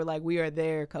 but Yeah. they were like, we are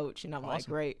there, coach. And I'm like,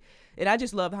 great. And I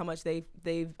just love how much they've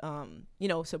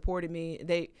supported me.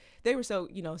 They were so,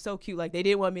 so cute. Like they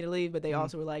didn't want me to leave, but they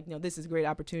also were like, this is a great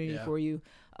opportunity for you.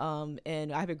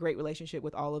 And I have a great relationship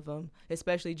with all of them,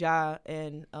 especially Ja.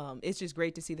 And it's just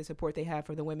great to see the support they have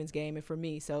for the women's game and for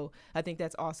me. So I think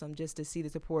that's awesome just to see the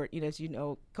support. As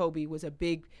Kobe was a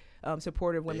big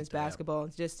supporter of women's basketball,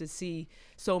 and just to see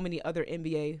so many other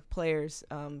NBA players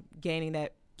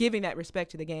giving that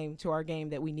respect to the game, to our game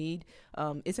that we need,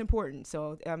 it's important.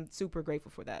 So I'm super grateful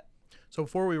for that. So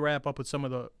before we wrap up with some of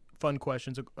the fun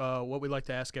questions, what we like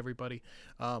to ask everybody,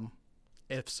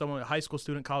 if someone, a high school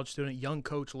student, college student, young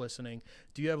coach listening,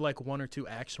 do you have like one or two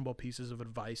actionable pieces of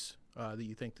advice that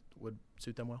you think would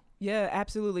suit them well? Yeah,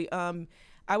 absolutely.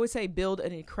 I would say build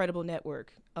an incredible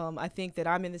network. I think that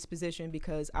I'm in this position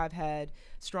because I've had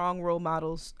strong role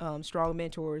models, strong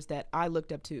mentors that I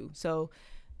looked up to. So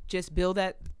just build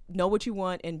that, know what you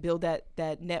want, and build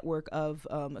that network of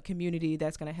a community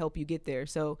that's going to help you get there.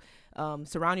 So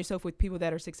surround yourself with people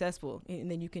that are successful, and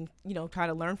then you can,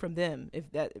 kind of learn from them. If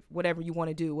that, whatever you want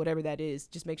to do, whatever that is,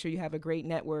 just make sure you have a great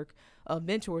network of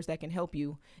mentors that can help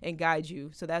you and guide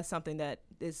you. So that's something that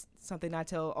is something I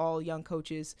tell all young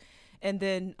coaches. And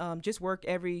then just work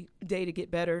every day to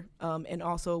get better. And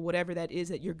also whatever that is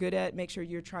that you're good at, make sure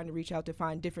you're trying to reach out to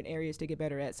find different areas to get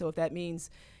better at. So if that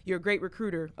means you're a great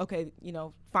recruiter, okay,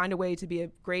 find a way to be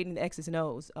great in the X's and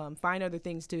O's. Find other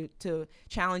things to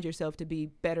challenge yourself to be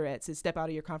better at, to step out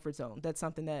of your comfort zone. That's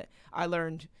something that I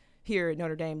learned here at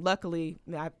Notre Dame. Luckily,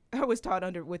 I was taught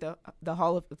with the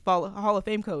Hall of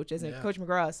Fame coach, as in Coach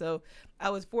McGraw. So I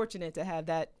was fortunate to have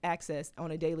that access on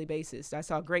a daily basis. I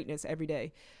saw greatness every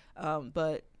day.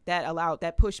 But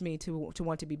that pushed me to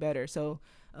want to be better. So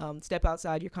step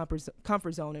outside your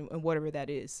comfort zone and whatever that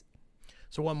is.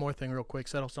 So one more thing real quick,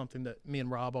 settle something that me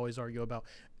and Rob always argue about.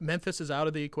 Memphis is out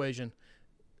of the equation.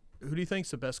 Who do you think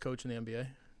is the best coach in the NBA?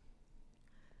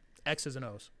 X's and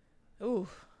O's. Ooh,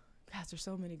 gosh, there's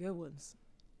so many good ones.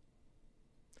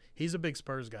 He's a big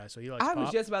Spurs guy, so he likes I Pop.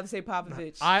 was just about to say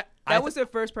Popovich. That was the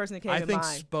first person that came to mind. I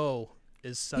think Spo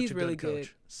is such a really good coach.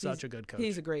 Good. Such a good coach.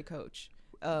 He's a great coach.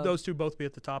 Those two both be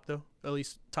at the top, though? At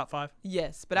least top 5?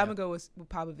 Yes, but I'm going to go with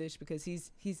Popovich because he's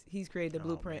created the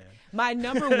blueprint. Man. My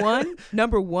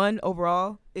number one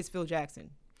overall is Phil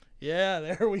Jackson. Yeah,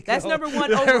 there we go. That's number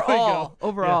one overall.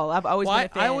 Overall, yeah. I've always been a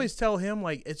fan. I always tell him,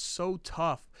 like, it's so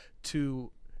tough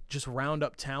to just round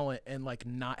up talent and, like,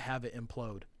 not have it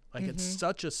implode. Like it's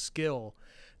such a skill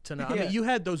to know. I Yeah. mean, you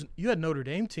had Notre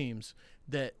Dame teams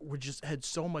that were just had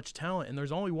so much talent, and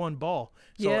there's only one ball.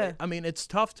 So Yeah. I mean, it's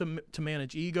tough to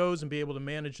manage egos and be able to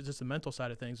manage just the mental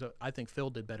side of things. So I think Phil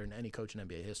did better than any coach in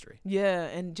NBA history. Yeah,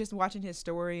 and just watching his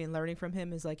story and learning from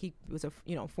him is like he was a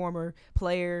former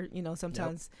player.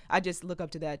 Sometimes I just look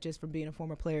up to that just from being a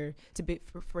former player to be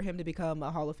for him to become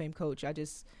a Hall of Fame coach.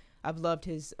 I've loved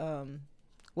his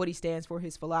what he stands for,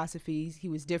 his philosophies. He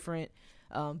was different,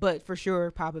 but for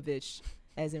sure Popovich,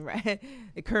 as in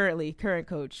current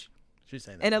coach. She's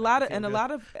saying that. And a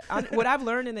lot of what I've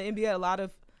learned in the NBA,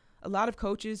 a lot of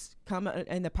coaches come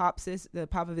in the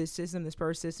Popovich system, the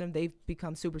Spurs system. They've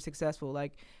become super successful.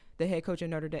 Like the head coach of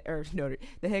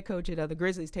the head coach at the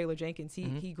Grizzlies, Taylor Jenkins.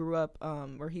 He grew up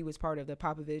where he was part of the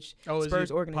Popovich Spurs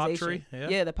organization. Pop tree?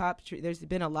 Yeah, the Pop tree. There's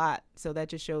been a lot, so that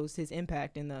just shows his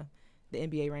impact in the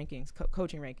NBA rankings,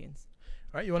 coaching rankings.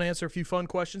 All right, you want to answer a few fun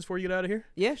questions before you get out of here?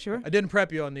 Yeah, sure. I didn't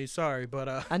prep you on these, sorry, but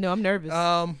I know I'm nervous.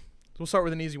 we'll start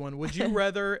with an easy one. Would you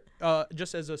rather,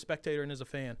 just as a spectator and as a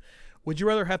fan, would you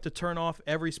rather have to turn off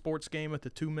every sports game at the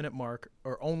 2-minute mark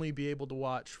or only be able to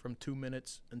watch from 2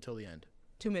 minutes until the end?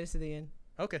 2 minutes to the end.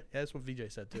 Okay, yeah, that's what VJ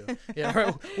said too. Yeah,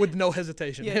 right, with no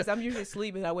hesitation. Yes, I'm usually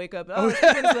sleeping. I wake up. 2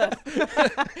 minutes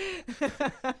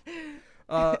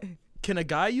left. Can a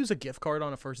guy use a gift card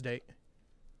on a first date?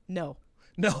 No.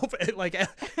 No, like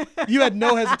you had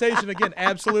no hesitation again.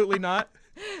 Absolutely not.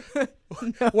 No.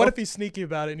 What if he's sneaky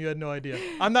about it and you had no idea?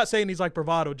 I'm not saying he's like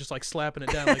bravado, just like slapping it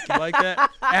down. Like, you like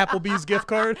that? Applebee's gift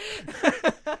card?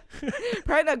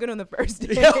 Probably not good on the first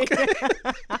date. Yeah, okay.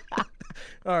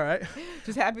 All right.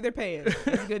 Just happy they're paying.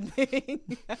 That's a good thing.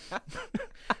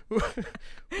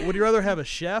 Would you rather have a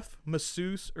chef,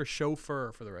 masseuse, or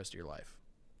chauffeur for the rest of your life?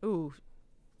 Ooh,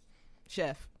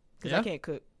 chef. Because Yeah? I can't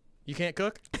cook. You can't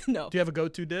cook? No. Do you have a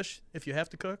go-to dish if you have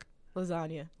to cook?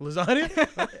 Lasagna. Lasagna?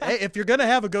 Hey, if you're going to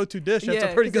have a go-to dish, that's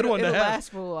a pretty good one to it'll have.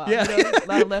 last for a while. Yeah. A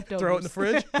lot of leftovers. Throw it in the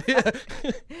fridge. Yeah.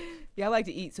 Yeah, I like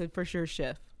to eat, so for sure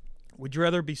chef. Would you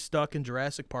rather be stuck in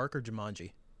Jurassic Park or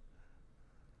Jumanji?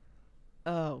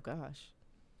 Oh, gosh.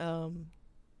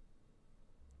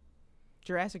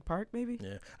 Jurassic Park, maybe?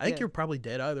 Yeah. I think Yeah. you're probably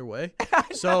dead either way.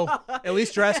 So at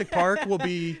least Jurassic Park will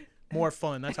be more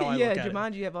fun. That's how I Yeah, look at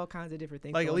Jumanji, you have all kinds of different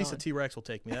things it. Like at going least on. a T-Rex will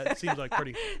take me. That seems like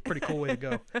pretty cool way to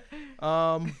go.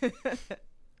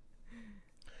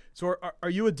 So are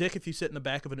you a dick if you sit in the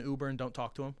back of an Uber and don't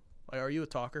talk to him? Like, are you a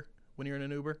talker when you're in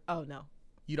an Uber? Oh, no.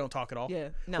 You don't talk at all? Yeah.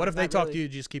 No, What if they not talk really. to you, you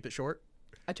just keep it short?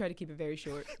 I try to keep it very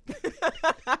short.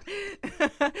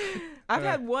 I've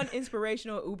had one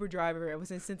inspirational Uber driver. I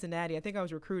was in Cincinnati. I think I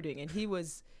was recruiting, and he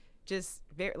was just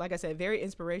very, like I said, very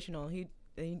inspirational. He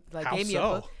like How gave me so?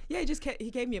 a book. Yeah,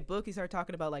 he gave me a book. He started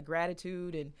talking about like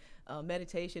gratitude and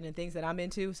meditation and things that I'm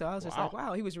into. So I was just like,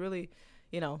 wow, he was really,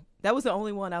 that was the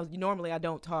only one normally I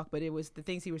don't talk, but it was the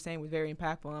things he was saying was very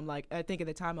impactful. I'm like, I think at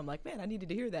the time I'm like, man, I needed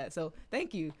to hear that. So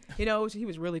thank you. He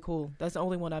was really cool. That's the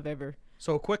only one I've ever.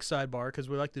 So a quick sidebar, because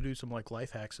we like to do some like life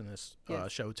hacks in this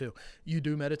Yes. show too. You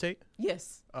do meditate?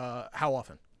 Yes. How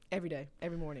often? Every day,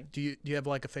 every morning. Do you have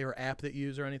like a favorite app that you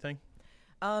use or anything?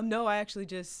 No, I actually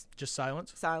just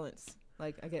Silence? silence.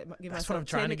 Like I give That's myself what I'm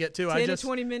trying 10 to get to. 10 I to just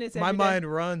 20 minutes. my every day. mind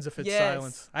runs if it's Yes.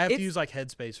 silence. I have to It's- use like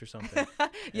Headspace or something.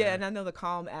 Yeah, and I know the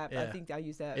Calm app. I Yeah. think I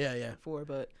used that Yeah. before,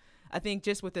 but I think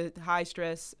just with the high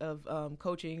stress of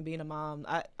coaching, being a mom,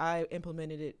 I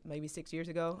implemented it maybe 6 years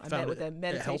ago. I Found met with it- a it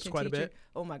meditation helps quite a teacher. bit?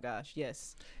 Oh my gosh,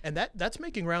 yes. And that's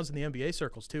making rounds in the NBA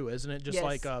circles too, isn't it? Just Yes.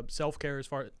 like self-care as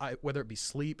far whether it be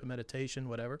sleep, meditation,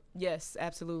 whatever. Yes,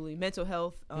 absolutely. Mental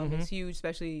health is huge,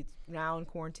 especially now in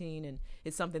quarantine, and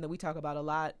it's something that we talk about a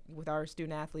lot with our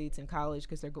student athletes in college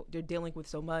because they're dealing with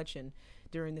so much, and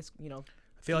during this,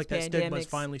 I feel like that these stigma is pandemics.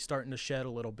 finally starting to shed a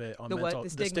little bit on The what? mental,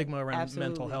 The stigma, around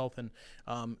mental absolutely. health, and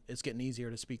it's getting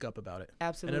easier to speak up about it.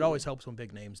 Absolutely. And it always helps when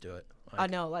big names do it. I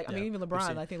know, I mean, even we've LeBron.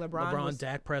 seen I think LeBron was,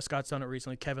 Dak Prescott's done it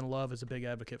recently. Kevin Love is a big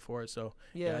advocate for it. So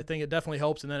Yeah. I think it definitely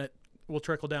helps, and then it will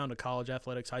trickle down to college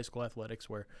athletics, high school athletics,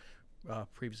 where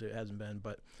previously it hasn't been.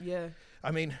 But yeah. I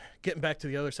mean, getting back to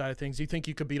the other side of things, do you think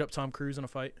you could beat up Tom Cruise in a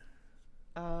fight?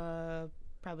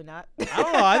 Probably not. I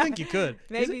don't know. I think you could.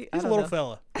 Maybe. He's I a don't little know.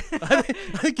 fella. I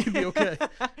think you'd be okay.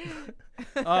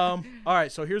 All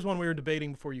right. So here's one we were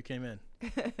debating before you came in.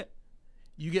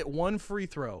 You get one free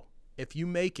throw. If you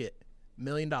make it, $1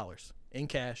 million in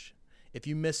cash. If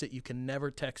you miss it, you can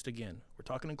never text again. We're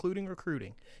talking including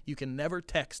recruiting. You can never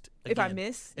text again. If I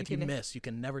miss, If you miss, you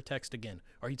can never text again.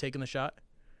 Are you taking the shot?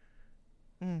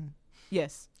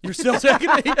 Yes. You're still taking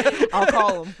it? I'll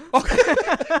call them.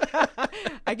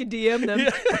 I can DM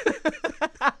them.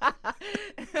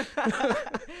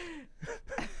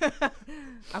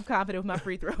 I'm confident with my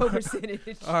free throw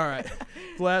percentage. All right.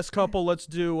 Last couple, let's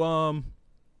do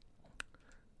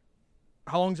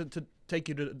how long does it take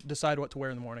you to decide what to wear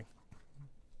in the morning?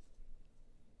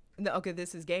 No, okay,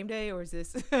 this is game day or is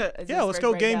this? Yeah, let's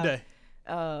go game day.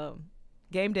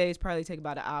 Game days probably take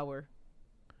about an hour.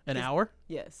 An hour?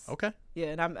 Yes. Okay. Yeah,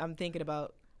 and I'm thinking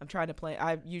about. I'm trying to plan.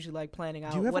 I usually like planning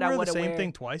out Do you ever what I wear want the to wear. same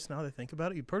thing twice? Now that I think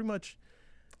about it, you pretty much.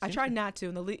 I try not to.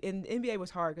 In the NBA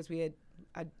was hard because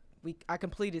I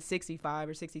completed 65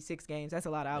 or 66 games. That's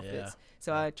a lot of outfits. Yeah.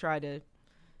 So I try to,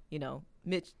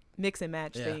 mix and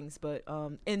match Yeah. things. But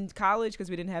in college, because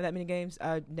we didn't have that many games,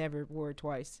 I never wore it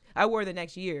twice. I wore it the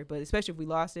next year, but especially if we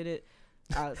lost it,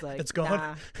 I was like, It's gone.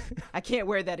 nah, I can't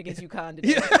wear that against UConn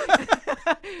today.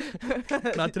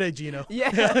 Not today, Gino.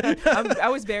 Yeah, I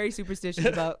was very superstitious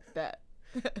about that.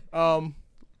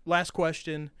 Last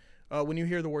question. When you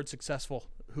hear the word successful,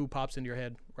 who pops into your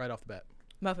head right off the bat?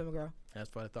 Muffin McGraw.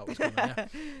 That's what I thought was coming. Yeah.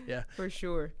 Yeah. For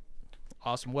sure.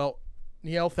 Awesome. Well,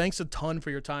 Niele, thanks a ton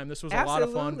for your time. This was a lot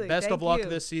of fun. Absolutely. Best of Thank luck you.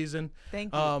 this season.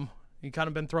 Thank you. You kind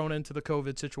of been thrown into the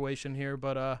COVID situation here,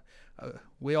 but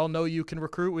we all know you can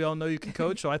recruit. We all know you can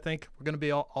coach. So I think we're going to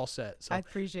be all set. So I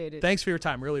appreciate it. thanks for your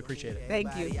time. Really appreciate it. Thank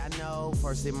you. I know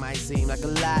first it might seem like a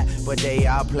lot, but they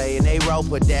all play and they roll.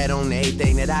 Put that on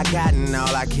everything that I got, and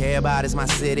all I care about is my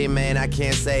city, man. I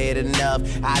can't say it enough.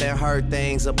 I done heard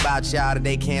things about y'all that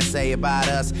they can't say about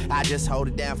us. I just hold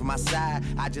it down for my side.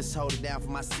 I just hold it down for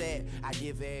my set. I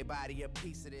give everybody a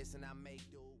piece of this, and I make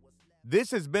do what's left.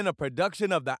 This has been a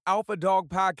production of the Alpha Dog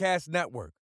Podcast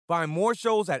Network. Find more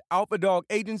shows at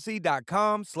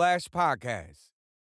alphadog.agency.com/podcast.